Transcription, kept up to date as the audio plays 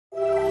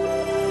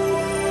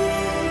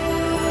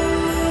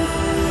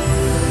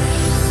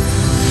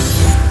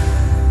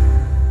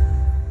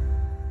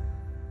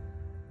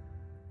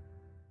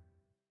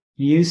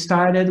You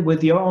started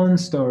with your own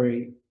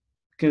story,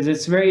 because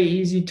it's very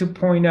easy to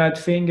point out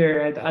finger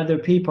at other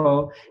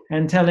people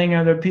and telling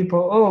other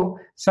people, oh,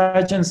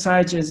 such and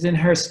such is in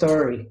her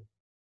story.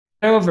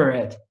 Get over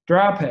it,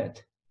 drop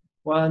it.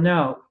 Well,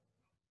 no,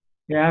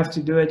 you have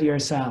to do it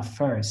yourself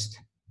first.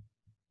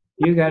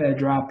 You gotta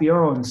drop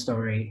your own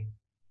story.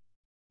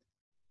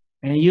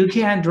 And you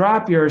can't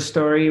drop your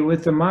story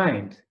with the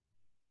mind.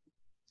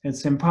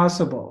 It's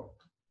impossible.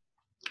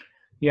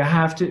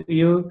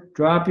 You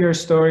drop your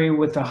story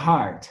with the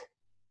heart.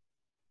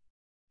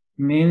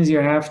 It means you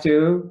have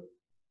to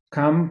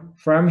come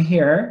from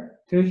here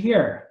to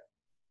here.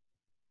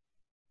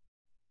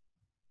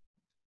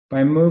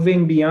 By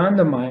moving beyond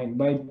the mind,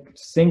 by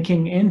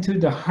sinking into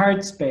the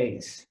heart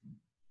space.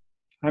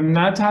 I'm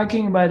not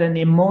talking about an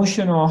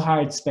emotional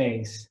heart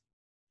space.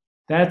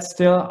 That's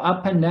still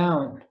up and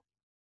down.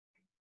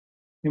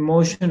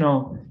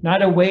 Emotional,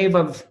 not a wave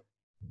of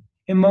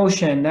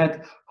emotion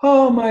that,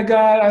 oh my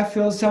God, I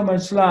feel so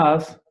much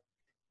love.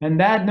 And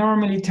that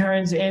normally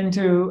turns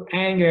into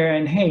anger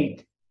and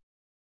hate,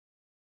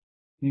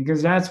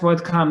 because that's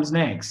what comes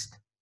next.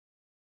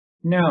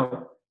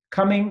 No,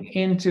 coming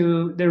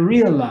into the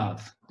real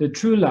love, the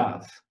true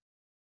love,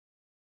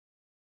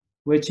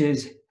 which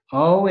is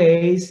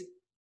always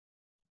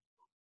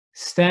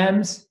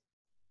stems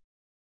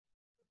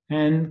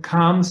and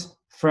comes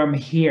from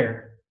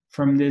here,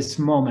 from this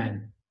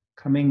moment,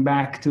 coming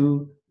back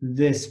to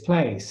this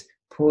place,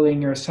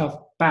 pulling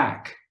yourself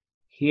back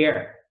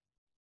here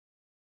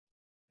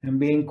and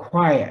being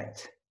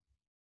quiet.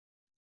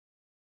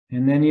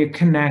 And then you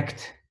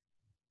connect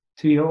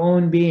to your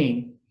own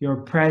being, your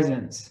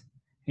presence,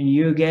 and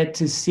you get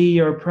to see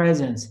your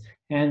presence.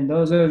 And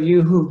those of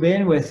you who've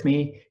been with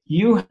me,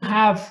 you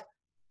have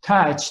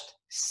touched,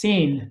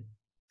 seen,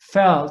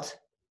 felt,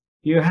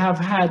 you have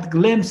had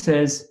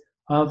glimpses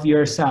of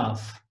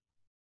yourself.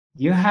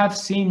 You have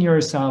seen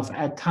yourself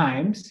at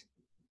times,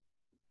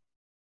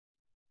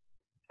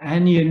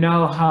 and you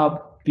know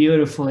how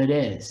beautiful it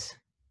is.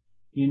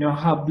 You know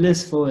how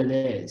blissful it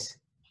is.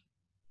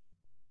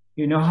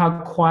 You know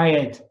how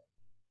quiet,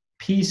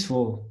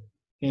 peaceful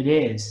it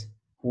is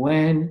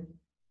when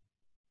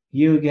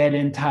you get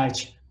in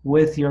touch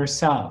with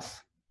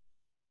yourself.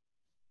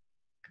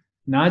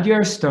 Not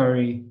your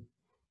story,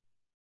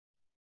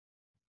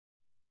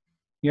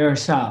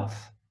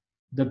 yourself,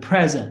 the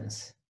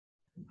presence.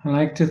 I'd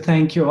like to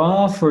thank you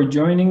all for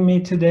joining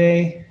me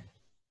today.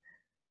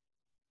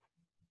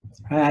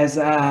 As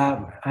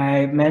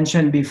I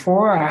mentioned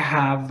before, I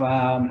have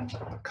a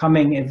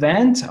coming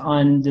event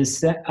on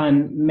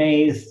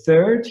May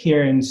 3rd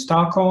here in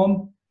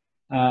Stockholm.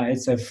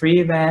 It's a free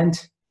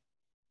event.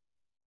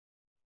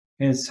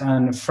 It's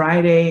on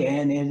Friday,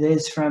 and it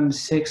is from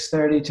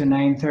 6:30 to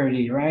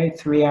 9:30, right?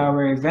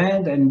 3-hour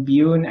event in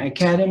Bune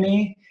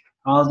Academy.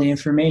 All the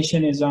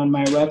information is on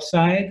my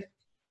website.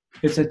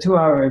 It's a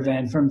 2-hour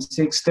event from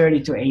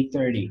 6:30 to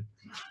 8:30.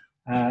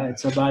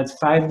 It's about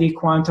 5D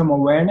quantum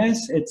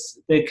awareness. It's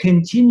the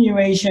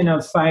continuation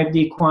of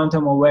 5D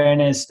quantum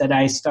awareness that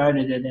I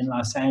started it in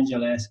Los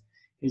Angeles.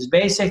 It's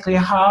basically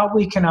how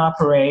we can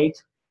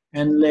operate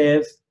and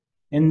live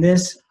in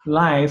this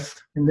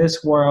life, in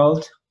this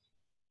world,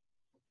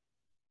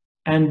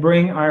 and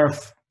bring our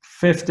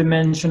fifth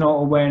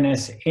dimensional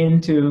awareness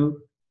into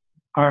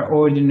our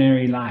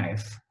ordinary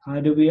life. How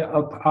do we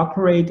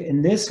operate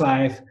in this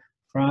life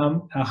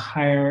from a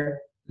higher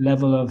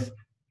level of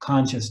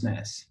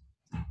consciousness?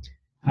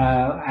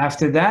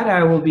 After that,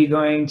 I will be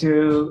going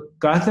to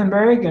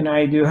Gothenburg, and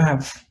I do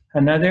have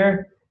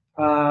another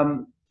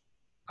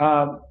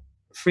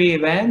free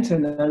event,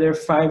 another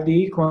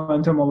 5D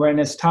quantum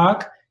awareness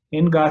talk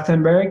in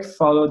Gothenburg,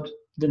 followed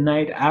the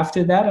night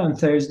after that on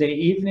Thursday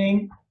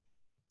evening.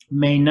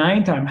 May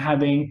 9th, I'm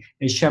having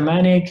a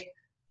shamanic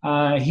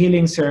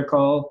healing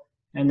circle,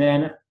 and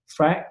then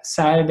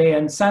Saturday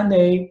and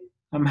Sunday,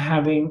 I'm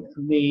having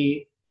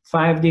the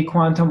 5D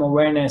quantum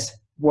awareness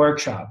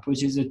workshop,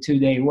 which is a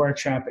 2-day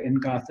workshop in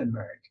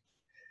Gothenburg.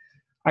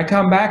 I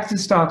come back to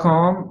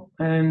Stockholm,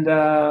 and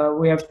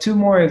we have 2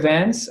 more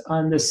events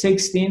on the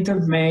 16th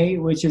of May,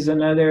 which is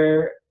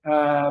another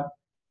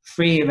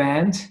free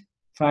event,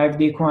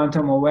 5D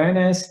quantum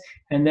awareness.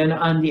 And then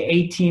on the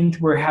 18th,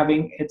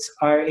 it's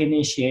our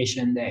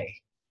initiation day.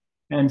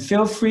 And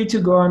feel free to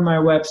go on my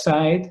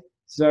website,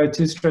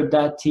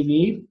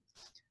 Zarathustra.tv,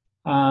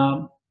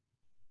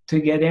 to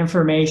get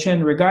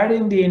information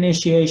regarding the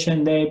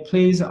initiation day.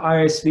 Please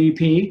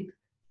RSVP.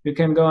 You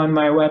can go on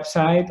my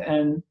website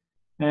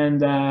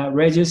and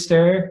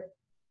register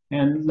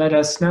and let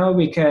us know,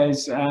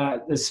 because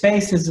the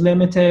space is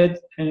limited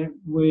and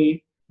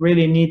we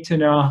really need to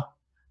know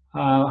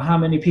how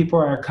many people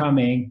are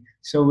coming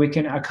so we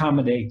can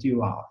accommodate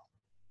you all.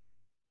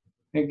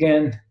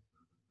 Again,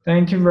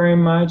 thank you very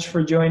much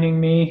for joining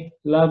me.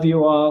 Love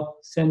you all.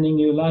 Sending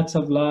you lots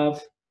of love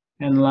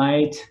and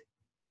light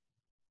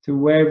to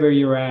wherever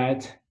you're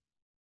at,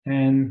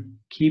 and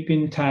keep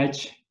in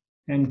touch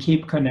and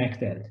keep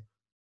connected.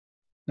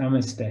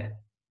 Namaste.